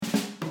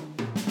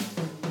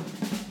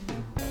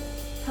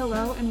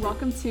Hello and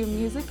welcome to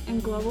Music in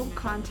Global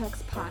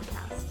Context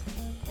Podcast.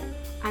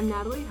 I'm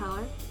Natalie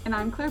Heller. And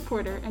I'm Claire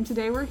Porter, and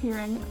today we're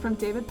hearing from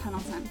David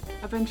Pendleton,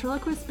 a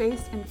ventriloquist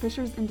based in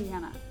Fishers,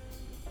 Indiana.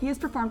 He has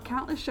performed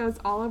countless shows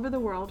all over the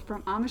world,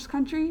 from Amish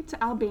country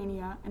to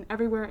Albania and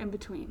everywhere in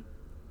between.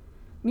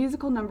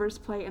 Musical numbers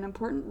play an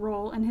important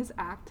role in his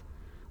act,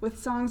 with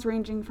songs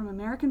ranging from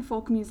American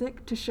folk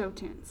music to show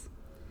tunes.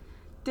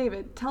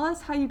 David, tell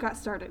us how you got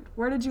started.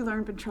 Where did you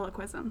learn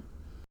ventriloquism?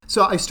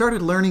 So I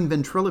started learning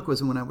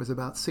ventriloquism when I was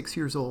about 6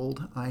 years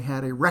old. I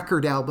had a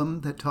record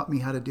album that taught me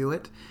how to do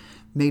it,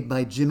 made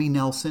by Jimmy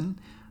Nelson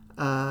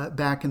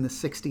back in the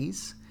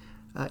 60s.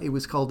 It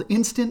was called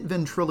Instant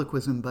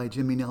Ventriloquism by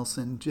Jimmy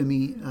Nelson.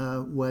 Jimmy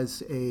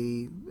was,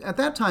 at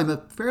that time, a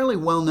fairly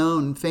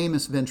well-known,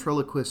 famous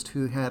ventriloquist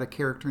who had a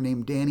character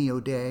named Danny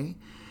O'Day,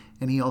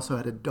 and he also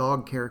had a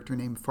dog character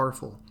named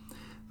Farfel.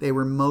 They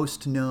were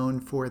most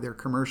known for their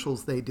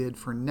commercials they did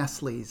for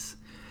Nestle's.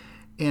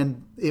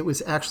 And it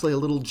was actually a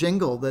little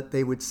jingle that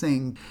they would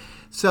sing.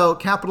 So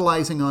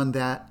capitalizing on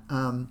that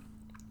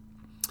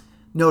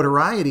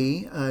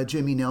notoriety,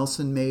 Jimmy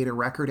Nelson made a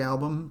record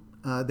album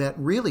that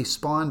really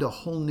spawned a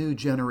whole new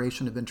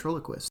generation of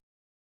ventriloquists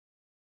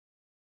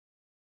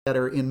that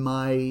are in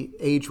my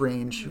age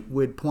range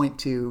would point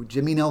to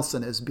Jimmy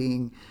Nelson as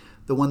being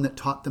the one that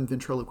taught them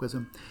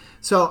ventriloquism.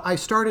 So I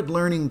started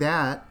learning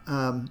that,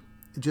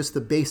 just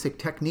the basic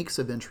techniques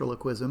of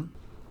ventriloquism.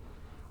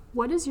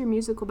 What is your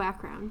musical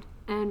background,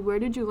 and where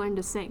did you learn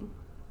to sing?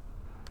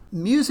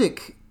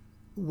 Music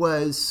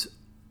was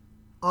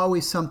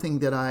always something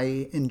that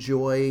I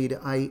enjoyed.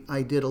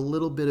 I did a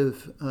little bit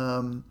of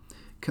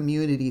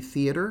community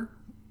theater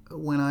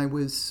when I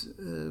was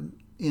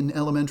in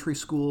elementary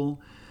school.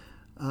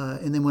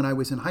 And then when I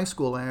was in high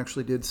school, I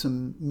actually did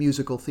some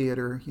musical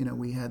theater. You know,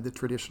 we had the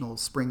traditional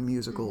spring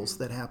musicals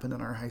that happened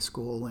in our high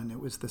school, and it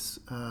was this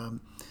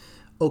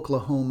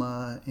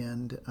Oklahoma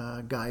and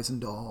Guys and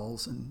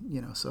Dolls,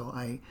 and so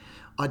I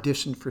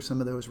auditioned for some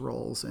of those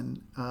roles,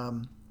 and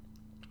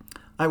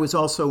I was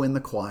also in the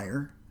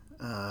choir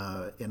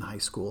in high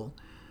school,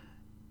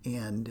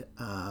 and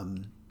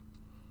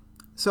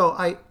so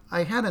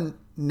I had a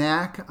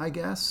knack, I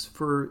guess,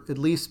 for at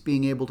least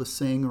being able to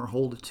sing or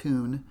hold a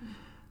tune.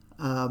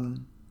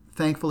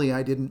 Thankfully,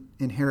 I didn't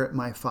inherit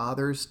my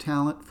father's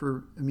talent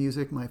for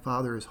music. My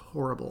father is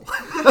horrible.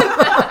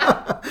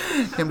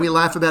 And we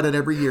laugh about it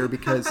every year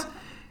because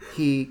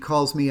he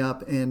calls me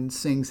up and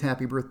sings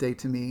Happy Birthday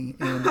to me.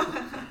 And,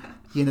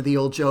 the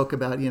old joke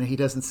about, he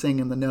doesn't sing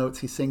in the notes,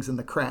 he sings in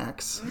the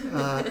cracks.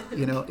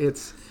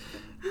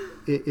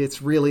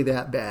 It's really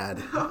that bad.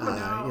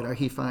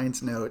 He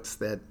finds notes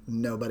that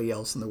nobody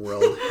else in the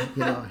world,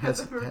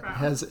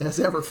 has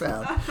ever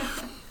found.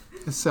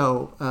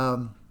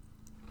 So,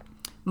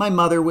 my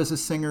mother was a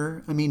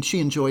singer. I mean, she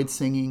enjoyed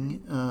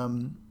singing,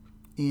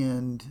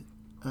 and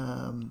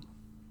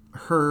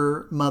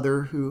her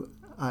mother, who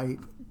I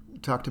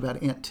talked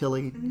about, Aunt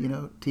Tilly,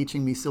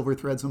 teaching me Silver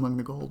Threads Among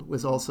the Gold,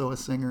 was also a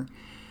singer.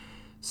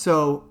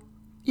 So,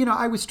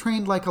 I was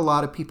trained like a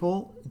lot of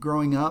people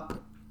growing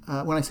up.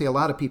 When I say a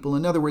lot of people,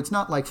 in other words,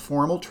 not like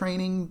formal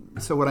training.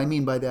 So what I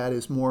mean by that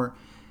is more,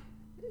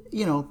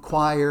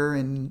 choir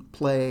and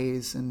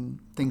plays and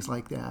things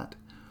like that.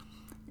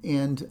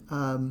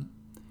 And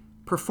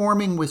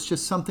performing was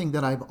just something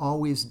that I've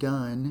always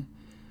done,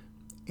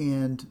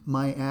 and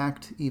my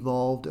act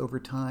evolved over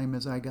time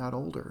as I got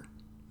older.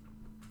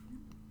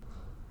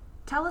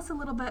 Tell us a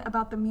little bit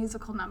about the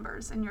musical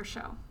numbers in your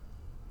show.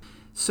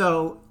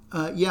 So,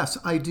 yes,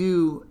 I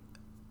do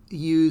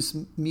use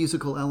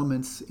musical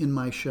elements in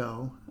my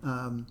show.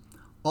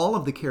 All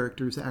of the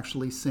characters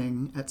actually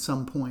sing at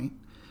some point.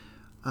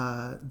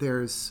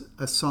 There's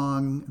a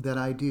song that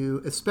I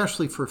do,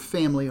 especially for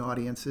family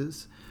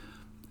audiences,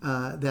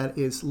 that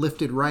is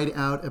lifted right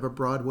out of a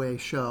Broadway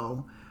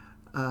show,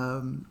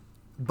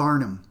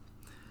 Barnum.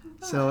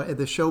 So at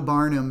the show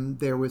Barnum,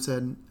 there was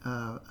a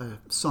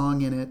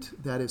song in it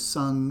that is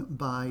sung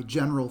by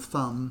General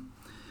Thumb,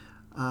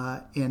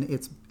 and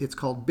it's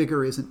called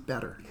Bigger Isn't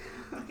Better.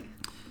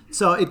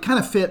 So it kind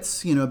of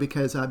fits,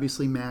 because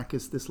obviously Mac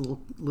is this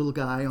little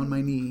guy on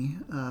my knee,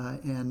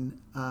 and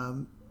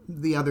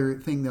the other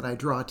thing that I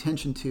draw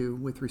attention to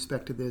with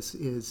respect to this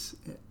is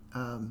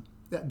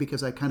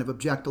because I kind of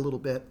object a little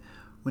bit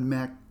when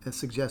Mac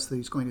suggests that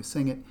he's going to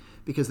sing it,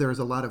 because there is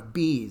a lot of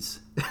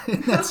B's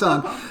in that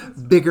song.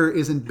 Bigger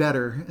isn't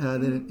better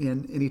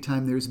than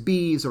anytime there's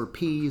B's or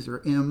P's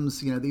or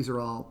M's. These are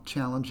all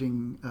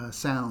challenging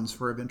sounds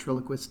for a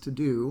ventriloquist to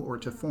do or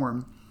to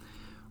form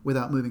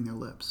without moving their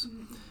lips.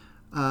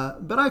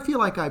 But I feel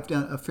like I've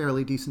done a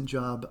fairly decent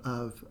job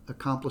of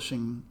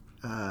accomplishing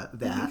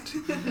that.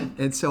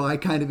 And so I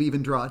kind of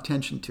even draw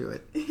attention to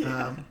it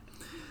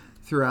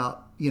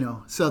throughout,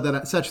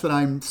 such that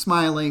I'm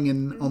smiling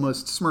and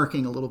almost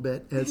smirking a little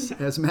bit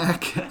as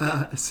Mac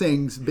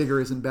sings Bigger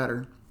Isn't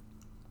Better.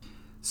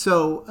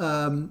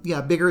 So,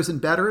 Bigger Isn't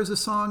Better is a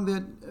song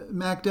that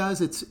Mac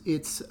does.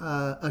 It's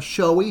a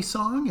showy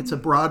song. It's a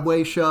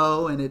Broadway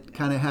show, and it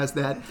kind of has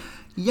that,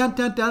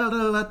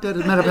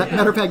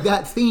 Matter of fact,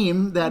 that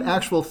theme, that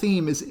actual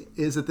theme,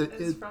 is at the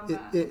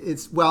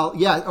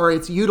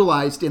it's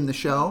utilized in the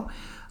show,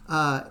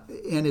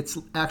 and it's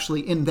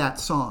actually in that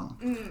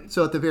song.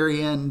 So at the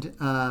very end,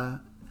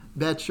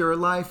 bet your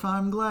life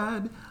I'm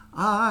glad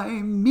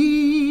I'm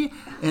me,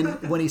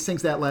 and when he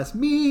sings that last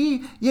me,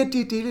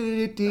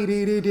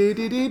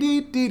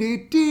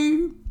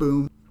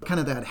 boom, kind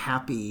of that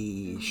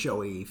happy,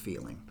 showy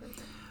feeling.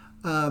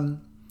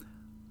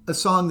 A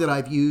song that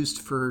I've used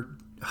for,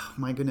 oh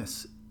my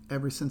goodness,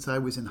 ever since I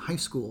was in high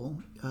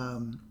school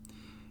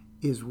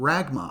is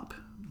Rag Mop,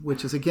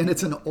 which is, again,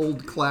 it's an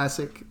old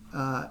classic.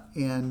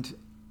 And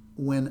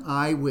when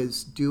I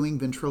was doing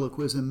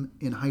ventriloquism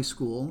in high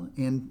school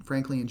and,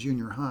 frankly, in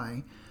junior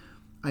high,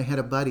 I had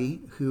a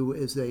buddy who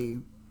is a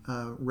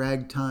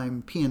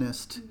ragtime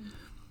pianist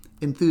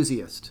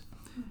enthusiast.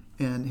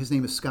 And his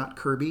name is Scott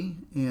Kirby.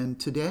 And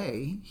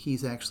today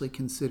he's actually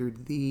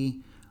considered the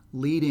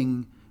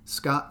leading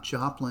Scott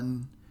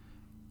Joplin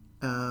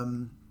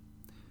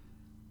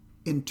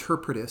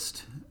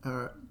interpretist,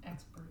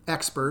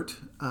 expert,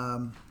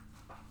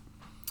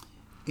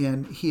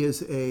 and he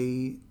is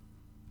a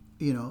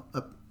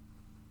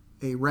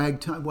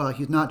ragtime. Well,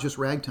 he's not just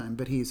ragtime,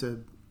 but he's a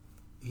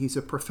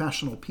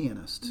professional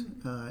pianist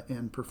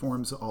and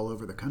performs all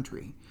over the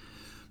country.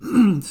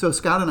 So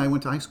Scott and I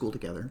went to high school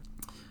together,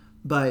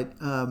 but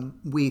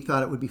we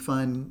thought it would be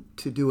fun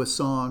to do a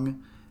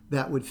song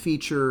that would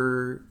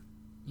feature,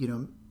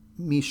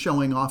 me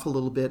showing off a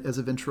little bit as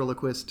a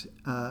ventriloquist,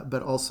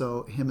 but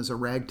also him as a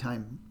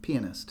ragtime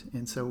pianist.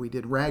 And so we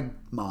did Rag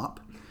Mop,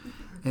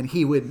 and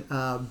he would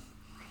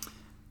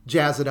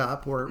jazz it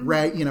up or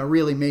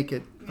really make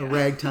it a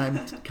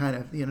ragtime kind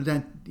of,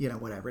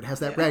 whatever. It has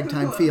that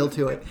ragtime feel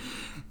to it.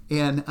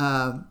 And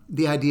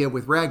the idea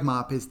with Rag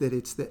Mop is that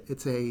it's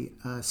a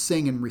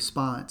sing and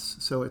response.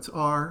 So it's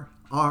R,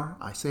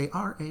 I say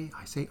R-A,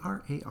 I say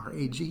R-A,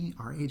 R-A-G,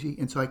 R-A-G.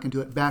 And so I can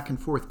do it back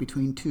and forth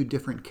between two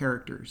different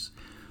characters.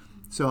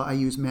 So I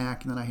use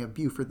Mac, and then I have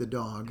Buford the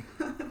dog.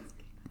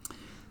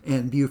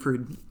 And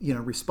Buford,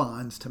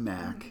 responds to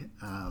Mac,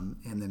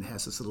 and then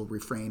has this little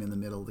refrain in the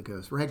middle that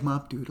goes, Rag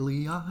Mop,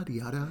 doodly, yada,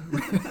 yada.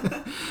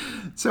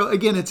 So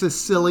again, it's a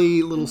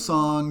silly little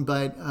song,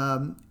 but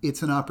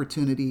it's an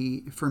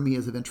opportunity for me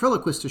as a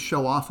ventriloquist to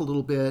show off a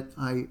little bit.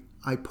 I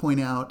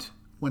point out,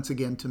 once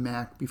again, to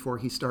Mac before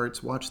he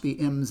starts, watch the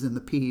M's and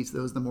the P's.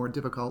 Those are the more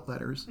difficult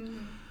letters.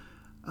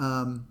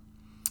 And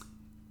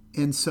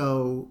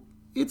so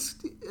it's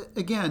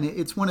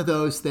one of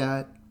those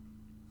that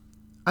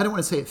I don't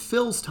want to say it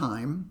fills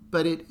time,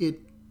 but it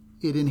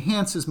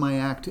enhances my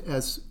act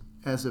as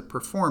a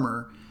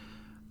performer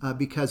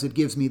because it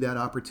gives me that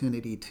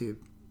opportunity to,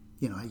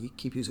 I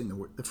keep using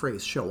the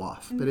phrase "show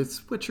off," but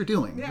it's what you're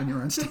doing when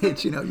you're on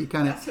stage. You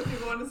kind of. That's what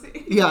people want to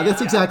see. Yeah,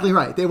 that's exactly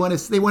right. They want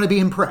to be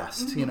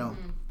impressed.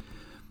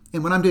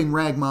 And when I'm doing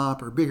Rag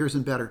Mop or Bigger's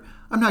and Better,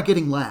 I'm not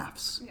getting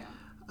laughs.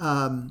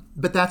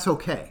 But that's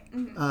okay.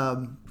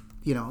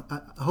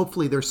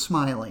 Hopefully they're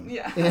smiling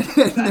and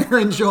they're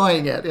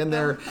enjoying it, and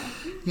they're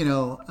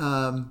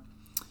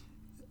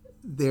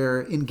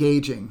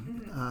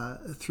engaging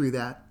through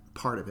that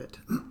part of it.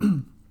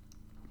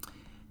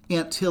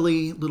 Aunt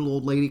Tilly, little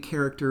old lady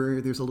character,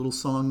 there's a little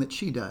song that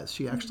she does.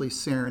 She actually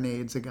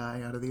serenades a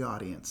guy out of the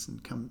audience, and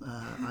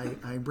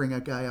I bring a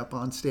guy up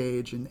on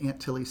stage, and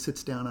Aunt Tilly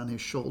sits down on his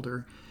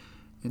shoulder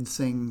and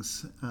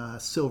sings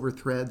Silver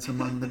Threads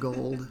Among the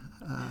Gold,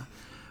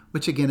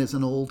 which again is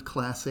an old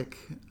classic.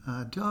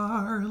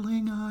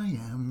 Darling, I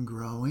am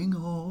growing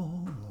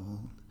old.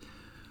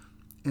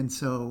 And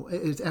so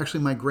it's actually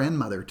my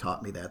grandmother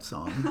taught me that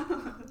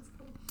song.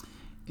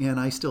 And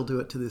I still do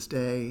it to this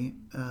day.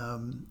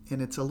 And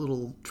it's a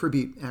little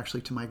tribute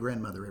actually to my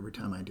grandmother every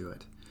time I do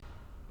it.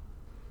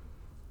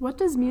 What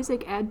does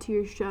music add to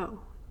your show?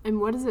 And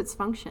what is its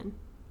function?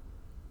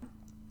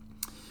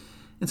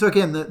 And so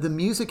again, the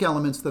music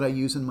elements that I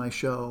use in my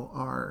show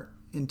are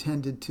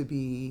intended to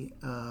be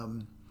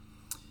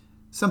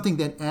something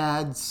that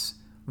adds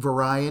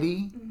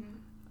variety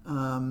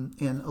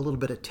and a little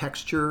bit of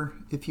texture,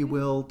 if you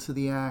will, to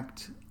the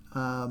act.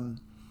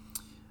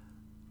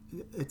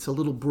 It's a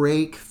little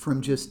break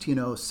from just,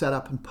 set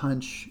up and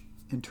punch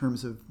in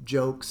terms of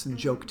jokes and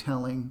joke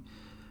telling.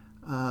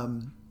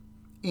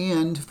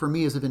 And for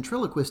me as a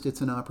ventriloquist,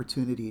 it's an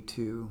opportunity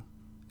to,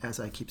 as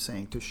I keep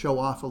saying, to show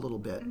off a little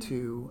bit,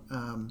 to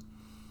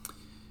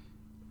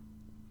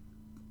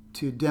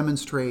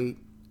demonstrate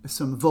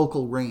some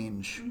vocal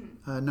range,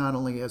 not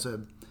only as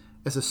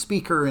a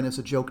speaker and as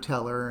a joke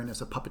teller and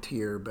as a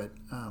puppeteer, but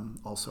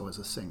also as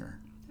a singer.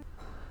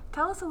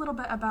 Tell us a little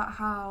bit about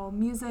how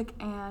music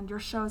and your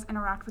shows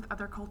interact with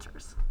other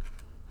cultures.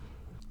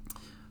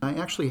 I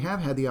actually have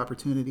had the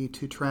opportunity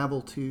to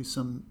travel to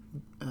some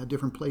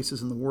different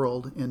places in the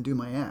world and do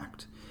my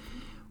act.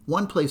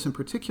 One place in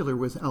particular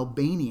was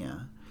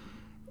Albania,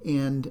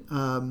 and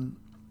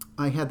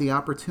I had the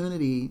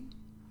opportunity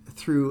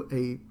through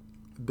a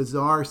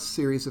bizarre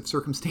series of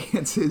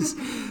circumstances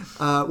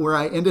where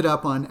I ended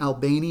up on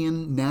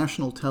Albanian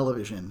national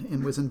television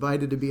and was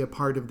invited to be a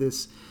part of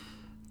this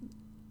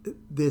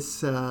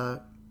this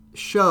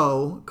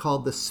show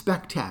called The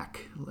Spectac,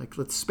 like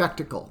the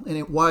spectacle, and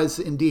it was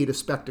indeed a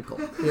spectacle.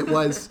 It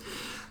was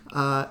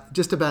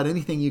just about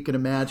anything you can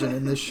imagine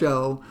in this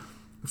show,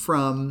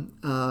 from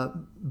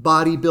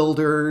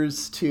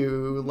bodybuilders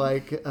to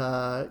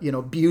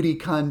beauty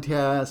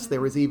contests.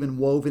 There was even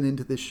woven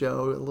into the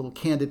show a little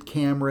candid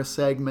camera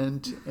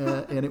segment,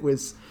 and it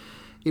was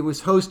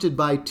hosted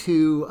by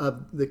two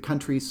of the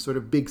country's sort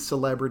of big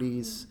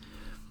celebrities,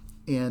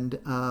 and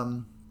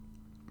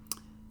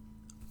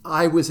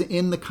I was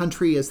in the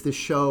country as the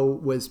show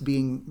was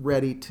being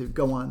ready to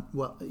go on,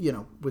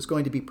 was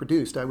going to be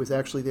produced. I was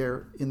actually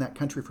there in that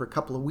country for a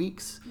couple of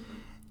weeks.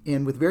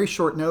 And with very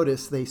short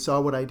notice, they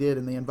saw what I did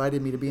and they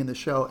invited me to be in the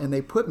show. And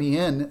they put me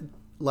in,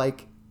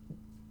 like,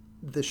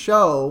 the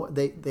show,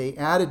 they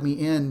added me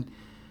in,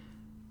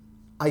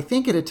 I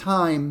think at a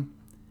time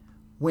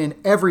when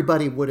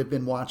everybody would have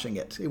been watching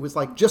it. It was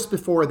like just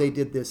before they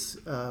did this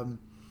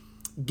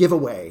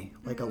giveaway,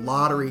 like a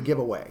lottery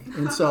giveaway.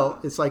 And so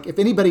it's like, if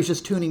anybody's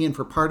just tuning in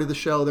for part of the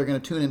show, they're going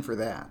to tune in for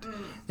that.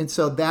 And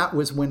so that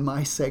was when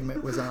my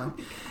segment was on.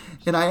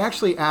 And I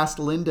actually asked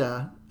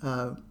Linda,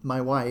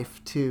 my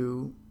wife,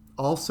 to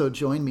also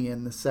join me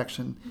in this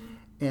section.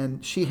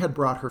 And she had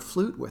brought her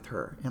flute with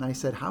her. And I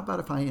said, how about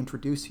if I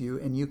introduce you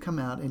and you come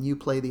out and you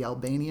play the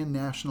Albanian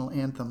national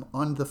anthem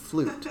on the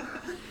flute?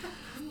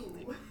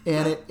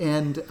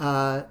 And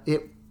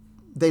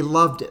they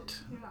loved it.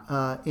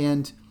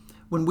 And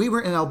when we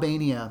were in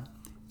Albania,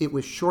 it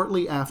was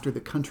shortly after the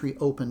country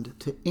opened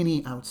to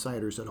any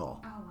outsiders at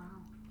all. Oh, wow.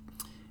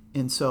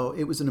 And so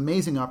it was an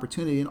amazing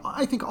opportunity. And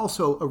I think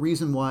also a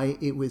reason why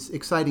it was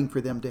exciting for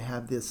them to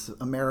have this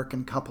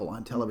American couple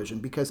on television,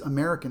 because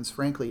Americans,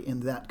 frankly,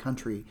 in that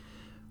country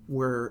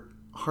were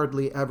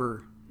hardly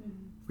ever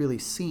really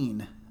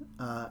seen.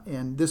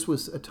 And this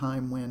was a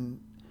time when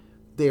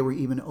they were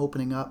even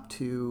opening up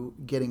to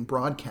getting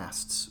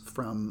broadcasts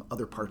from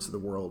other parts of the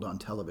world on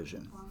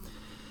television. Wow.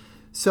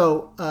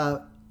 So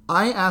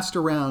I asked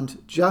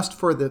around just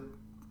for this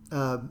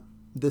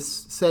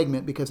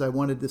segment, because I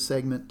wanted this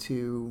segment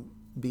to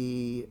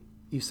be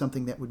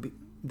something that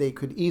they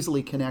could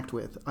easily connect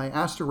with. I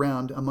asked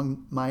around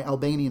among my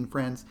Albanian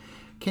friends,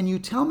 can you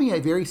tell me a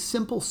very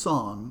simple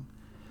song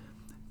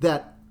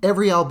that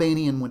every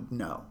Albanian would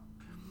know?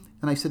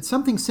 And I said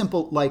something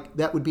simple like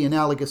that would be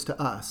analogous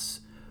to us,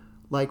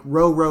 like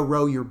Row, Row,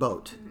 Row Your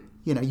Boat.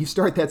 You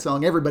start that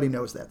song, everybody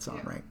knows that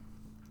song, right?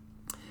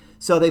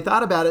 So they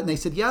thought about it and they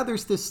said, yeah,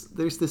 there's this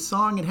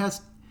song. It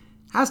has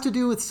to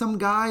do with some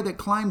guy that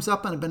climbs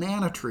up on a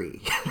banana tree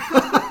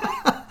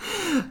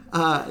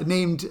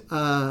named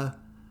Rafayan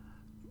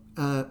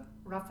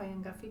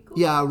Gafiku.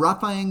 Yeah,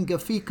 Rafayan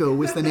Gafiku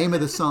was the name of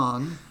the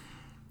song.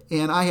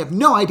 And I have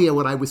no idea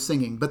what I was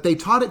singing, but they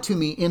taught it to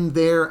me in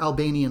their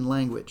Albanian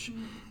language.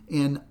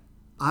 And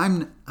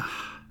I'm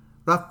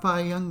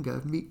Rafayan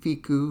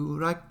Gafiku,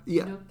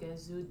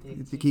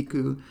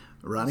 Gafiku,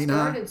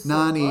 Ranina,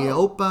 Nani,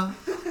 Opa.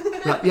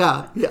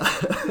 Yeah.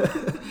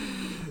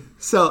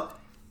 So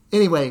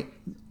anyway,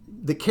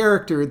 the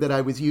character that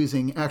I was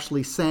using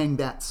actually sang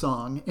that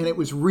song, and it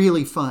was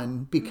really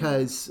fun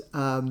because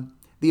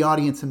the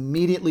audience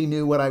immediately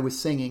knew what I was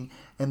singing,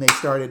 and they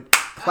started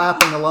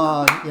clapping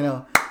along,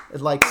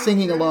 like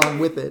singing along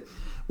with it,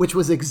 which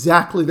was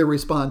exactly the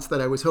response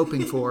that I was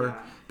hoping for,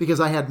 because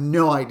I had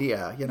no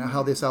idea,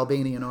 how this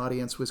Albanian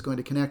audience was going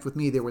to connect with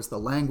me. There was the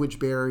language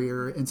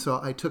barrier, and so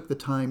I took the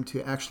time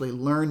to actually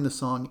learn the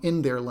song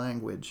in their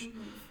language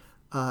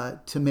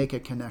to make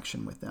a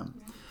connection with them.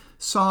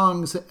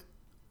 Songs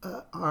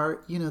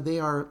are, they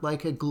are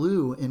like a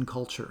glue in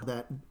culture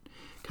that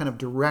kind of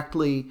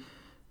directly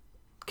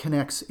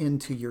connects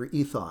into your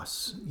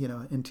ethos,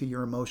 into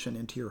your emotion,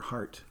 into your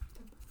heart.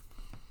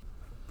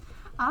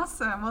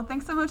 Awesome. Well,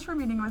 thanks so much for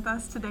meeting with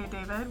us today,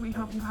 David. We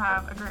hope you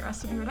have a great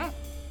rest of your day.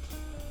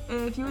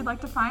 If you would like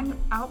to find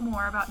out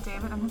more about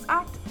David and his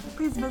act,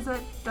 please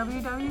visit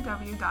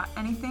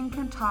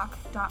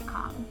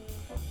www.anythingcantalk.com.